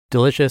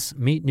Delicious,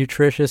 meat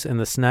nutritious, and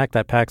the snack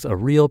that packs a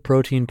real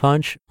protein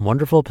punch,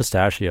 Wonderful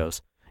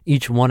Pistachios.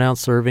 Each 1 ounce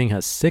serving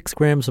has 6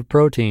 grams of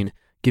protein,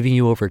 giving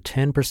you over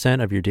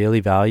 10% of your daily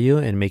value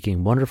and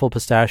making Wonderful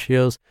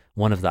Pistachios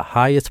one of the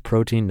highest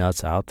protein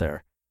nuts out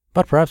there.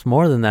 But perhaps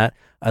more than that,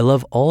 I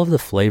love all of the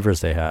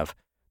flavors they have.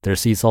 Their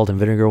sea salt and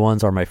vinegar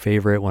ones are my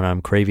favorite when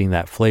I'm craving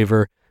that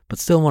flavor, but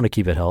still want to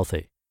keep it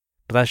healthy.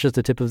 But that's just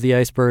the tip of the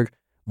iceberg.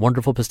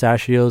 Wonderful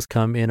Pistachios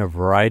come in a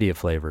variety of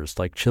flavors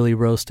like chili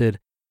roasted,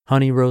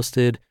 honey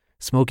roasted,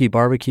 smoky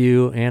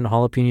barbecue, and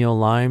jalapeno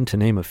lime, to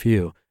name a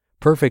few.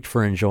 Perfect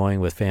for enjoying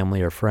with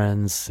family or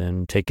friends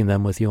and taking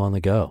them with you on the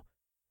go.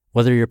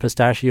 Whether you're a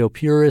pistachio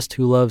purist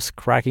who loves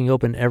cracking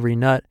open every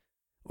nut,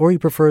 or you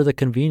prefer the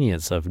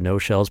convenience of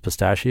no-shells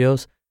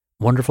pistachios,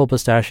 Wonderful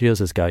Pistachios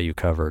has got you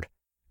covered.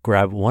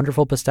 Grab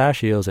Wonderful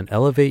Pistachios and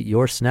elevate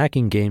your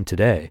snacking game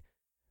today.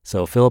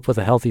 So fill up with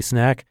a healthy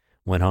snack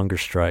when hunger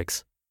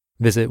strikes.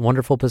 Visit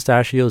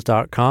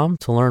wonderfulpistachios.com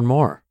to learn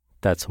more.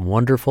 That's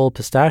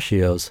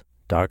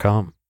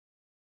wonderfulpistachios.com.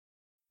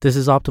 This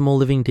is Optimal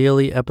Living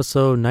Daily,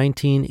 episode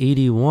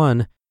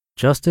 1981,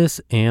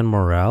 Justice and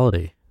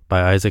Morality,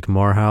 by Isaac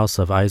Morehouse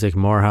of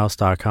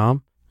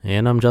isaacmorehouse.com,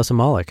 and I'm Justin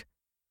Malik.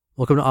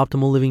 Welcome to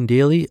Optimal Living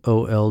Daily,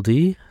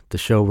 OLD, the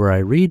show where I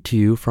read to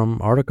you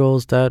from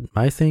articles that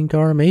I think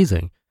are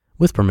amazing,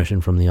 with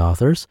permission from the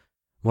authors.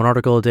 1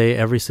 article a day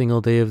every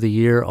single day of the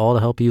year, all to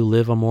help you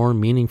live a more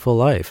meaningful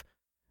life.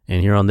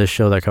 And here on this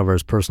show that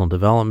covers personal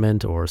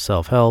development or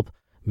self-help,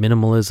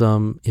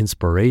 minimalism,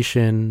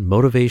 inspiration,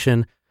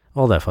 motivation,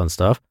 all that fun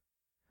stuff.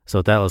 So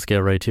with that, let's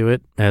get right to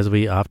it as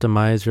we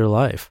optimize your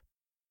life.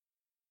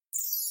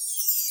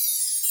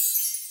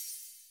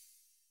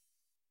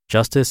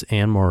 Justice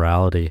and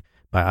Morality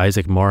by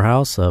Isaac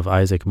Morehouse of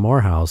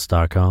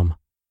isaacmorehouse.com.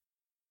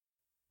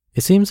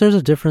 It seems there's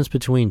a difference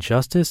between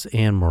justice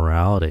and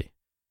morality.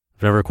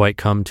 I've never quite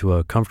come to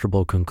a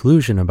comfortable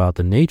conclusion about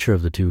the nature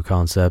of the two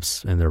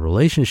concepts and their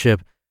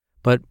relationship,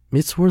 but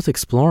it's worth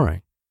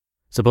exploring.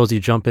 Suppose you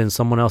jump in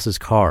someone else's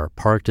car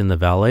parked in the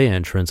valet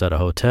entrance at a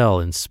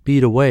hotel and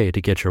speed away to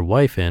get your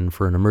wife in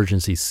for an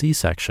emergency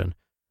C-section.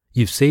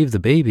 You've saved the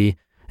baby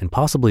and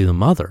possibly the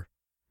mother.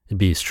 It'd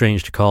be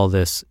strange to call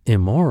this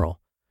immoral.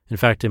 In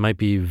fact, it might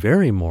be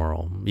very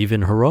moral,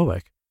 even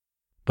heroic.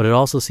 But it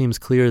also seems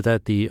clear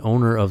that the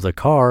owner of the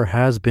car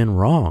has been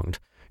wronged.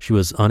 She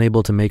was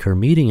unable to make her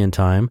meeting in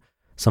time,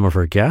 some of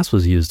her gas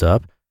was used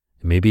up,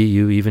 and maybe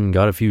you even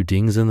got a few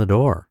dings in the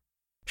door.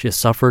 She has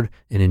suffered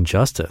an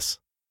injustice.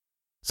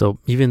 So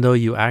even though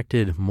you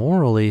acted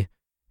morally,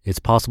 it's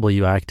possible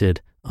you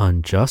acted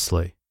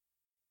unjustly.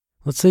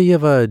 Let's say you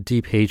have a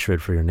deep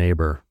hatred for your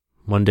neighbor.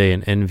 One day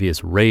an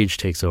envious rage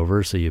takes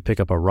over, so you pick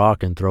up a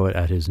rock and throw it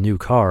at his new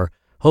car,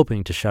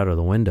 hoping to shatter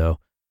the window.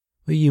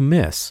 But you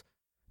miss.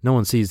 No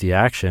one sees the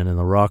action and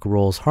the rock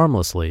rolls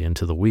harmlessly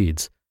into the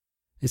weeds.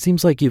 It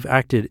seems like you've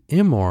acted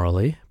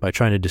immorally by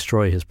trying to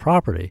destroy his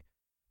property,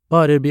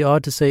 but it'd be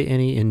odd to say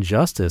any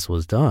injustice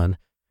was done.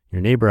 Your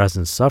neighbor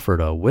hasn't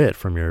suffered a whit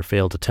from your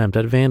failed attempt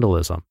at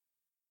vandalism.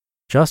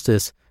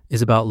 Justice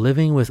is about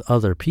living with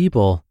other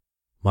people,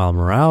 while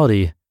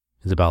morality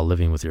is about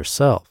living with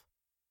yourself.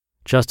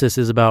 Justice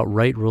is about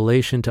right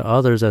relation to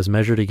others as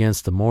measured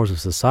against the mores of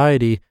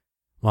society,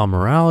 while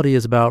morality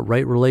is about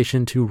right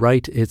relation to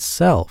right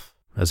itself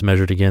as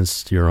measured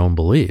against your own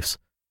beliefs.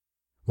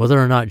 Whether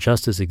or not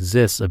justice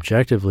exists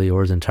objectively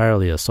or is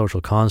entirely a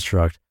social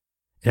construct,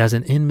 it has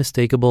an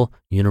unmistakable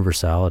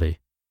universality.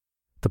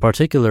 The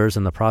particulars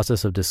in the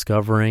process of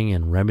discovering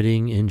and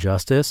remedying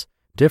injustice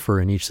differ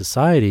in each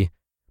society,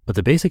 but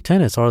the basic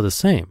tenets are the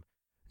same.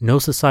 No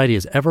society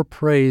has ever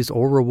praised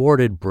or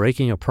rewarded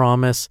breaking a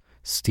promise,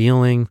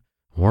 stealing,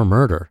 or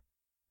murder.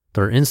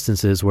 There are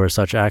instances where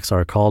such acts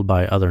are called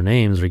by other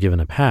names or given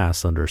a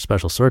pass under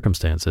special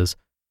circumstances,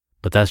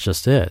 but that's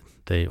just it.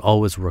 They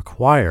always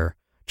require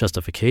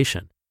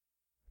justification.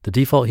 The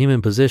default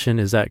human position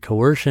is that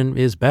coercion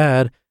is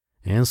bad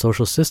and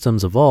social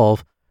systems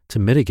evolve to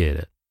mitigate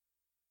it.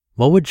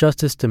 What would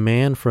justice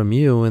demand from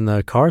you in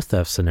the car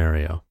theft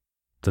scenario?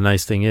 The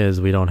nice thing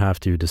is we don't have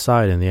to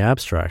decide in the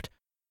abstract.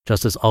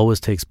 Justice always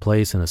takes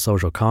place in a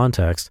social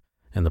context,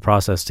 and the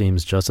process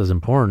seems just as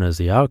important as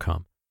the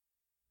outcome.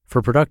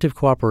 For productive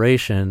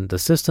cooperation, the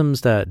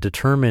systems that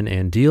determine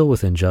and deal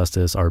with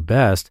injustice are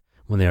best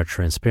when they are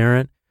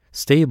transparent,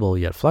 stable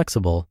yet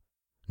flexible,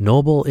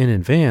 noble in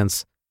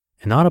advance,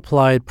 and not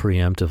applied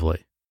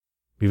preemptively.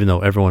 Even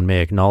though everyone may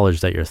acknowledge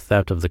that your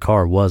theft of the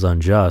car was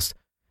unjust,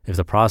 if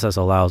the process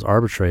allows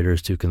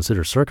arbitrators to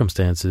consider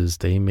circumstances,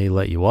 they may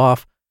let you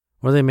off,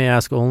 or they may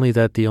ask only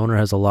that the owner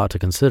has a lot to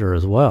consider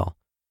as well.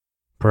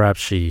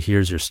 Perhaps she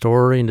hears your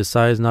story and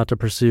decides not to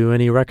pursue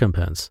any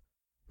recompense.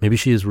 Maybe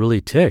she is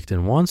really ticked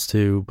and wants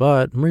to,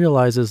 but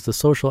realizes the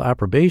social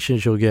approbation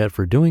she'll get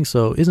for doing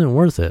so isn't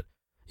worth it,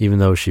 even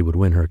though she would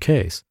win her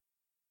case.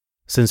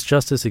 Since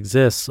justice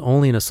exists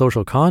only in a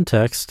social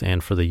context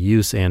and for the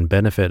use and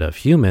benefit of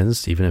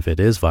humans, even if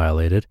it is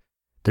violated,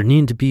 there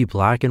need to be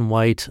black and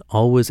white,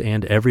 always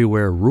and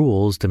everywhere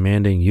rules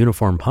demanding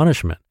uniform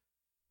punishment.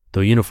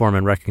 Though uniform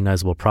and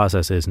recognizable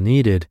process is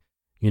needed,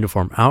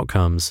 Uniform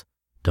outcomes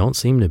don't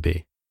seem to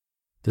be.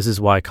 This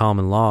is why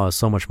common law is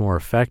so much more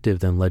effective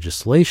than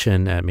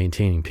legislation at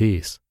maintaining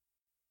peace.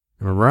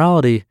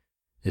 Morality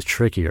is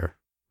trickier.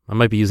 I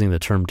might be using the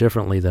term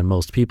differently than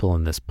most people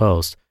in this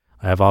post.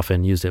 I have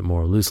often used it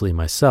more loosely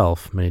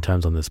myself, many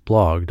times on this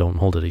blog, don't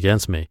hold it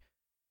against me.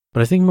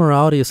 But I think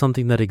morality is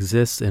something that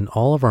exists in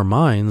all of our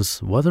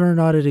minds, whether or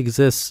not it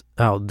exists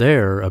out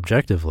there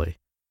objectively.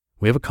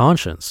 We have a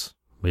conscience.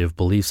 We have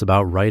beliefs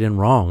about right and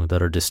wrong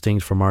that are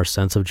distinct from our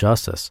sense of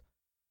justice.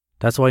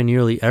 That's why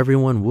nearly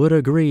everyone would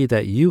agree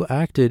that you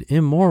acted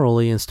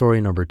immorally in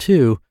story number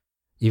 2,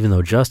 even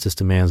though justice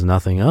demands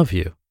nothing of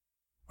you.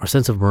 Our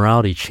sense of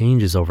morality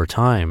changes over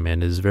time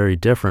and is very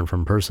different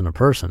from person to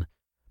person.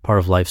 Part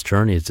of life's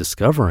journey is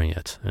discovering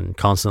it and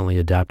constantly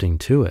adapting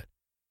to it.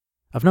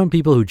 I've known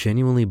people who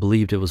genuinely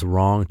believed it was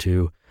wrong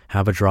to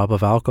have a drop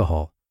of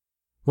alcohol.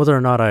 Whether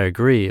or not I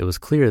agree, it was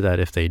clear that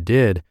if they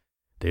did,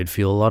 they'd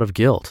feel a lot of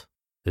guilt.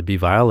 They'd be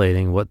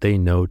violating what they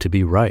know to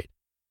be right.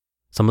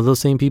 Some of those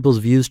same people's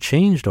views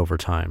changed over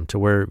time to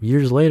where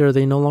years later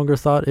they no longer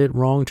thought it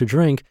wrong to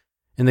drink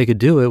and they could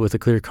do it with a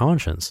clear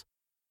conscience.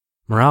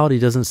 Morality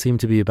doesn't seem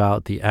to be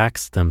about the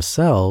acts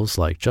themselves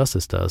like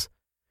justice does.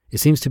 It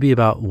seems to be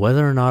about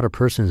whether or not a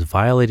person is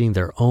violating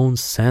their own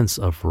sense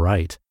of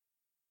right.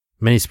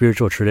 Many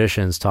spiritual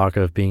traditions talk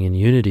of being in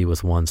unity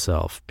with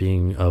oneself,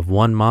 being of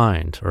one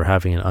mind, or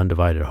having an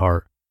undivided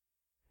heart.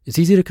 It's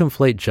easy to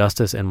conflate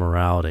justice and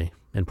morality,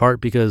 in part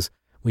because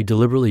we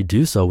deliberately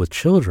do so with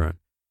children.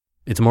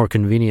 It's more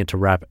convenient to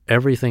wrap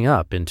everything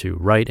up into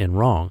right and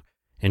wrong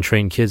and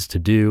train kids to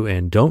do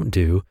and don't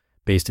do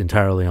based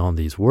entirely on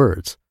these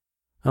words.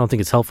 I don't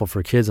think it's helpful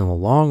for kids in the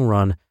long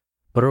run,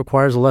 but it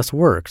requires less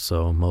work,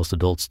 so most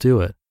adults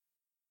do it.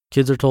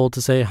 Kids are told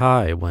to say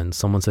hi when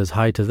someone says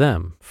hi to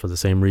them for the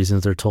same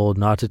reasons they're told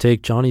not to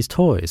take Johnny's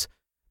toys,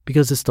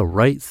 because it's the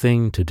right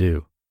thing to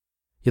do.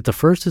 Yet the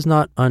first is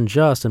not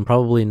unjust and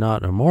probably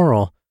not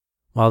immoral,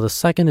 while the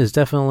second is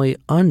definitely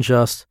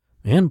unjust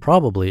and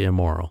probably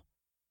immoral.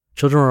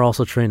 Children are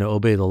also trained to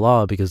obey the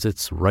law because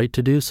it's right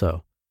to do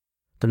so.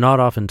 They're not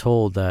often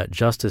told that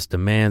justice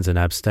demands an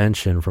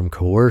abstention from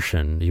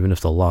coercion, even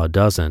if the law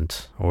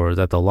doesn't, or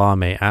that the law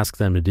may ask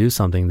them to do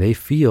something they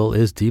feel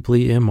is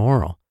deeply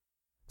immoral.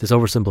 This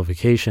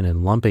oversimplification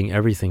and lumping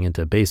everything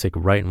into basic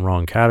right and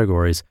wrong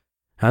categories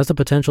has the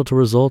potential to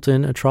result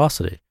in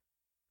atrocity.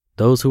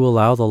 Those who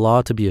allow the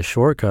law to be a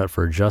shortcut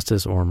for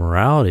justice or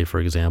morality, for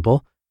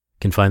example,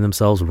 can find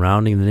themselves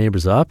rounding the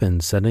neighbors up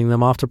and sending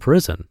them off to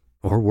prison,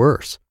 or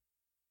worse.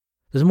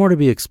 There's more to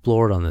be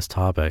explored on this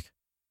topic,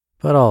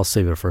 but I'll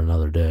save it for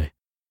another day.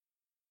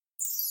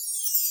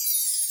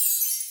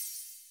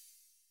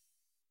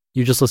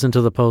 You just listened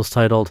to the post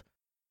titled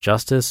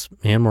Justice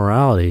and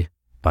Morality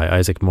by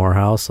Isaac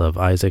Morehouse of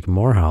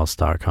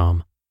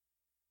isaacmorehouse.com.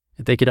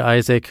 And thank you to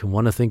Isaac.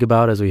 One to think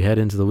about as we head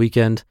into the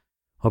weekend.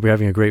 Hope you're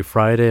having a great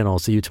Friday, and I'll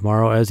see you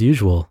tomorrow as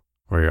usual,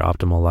 where your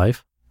optimal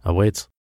life awaits.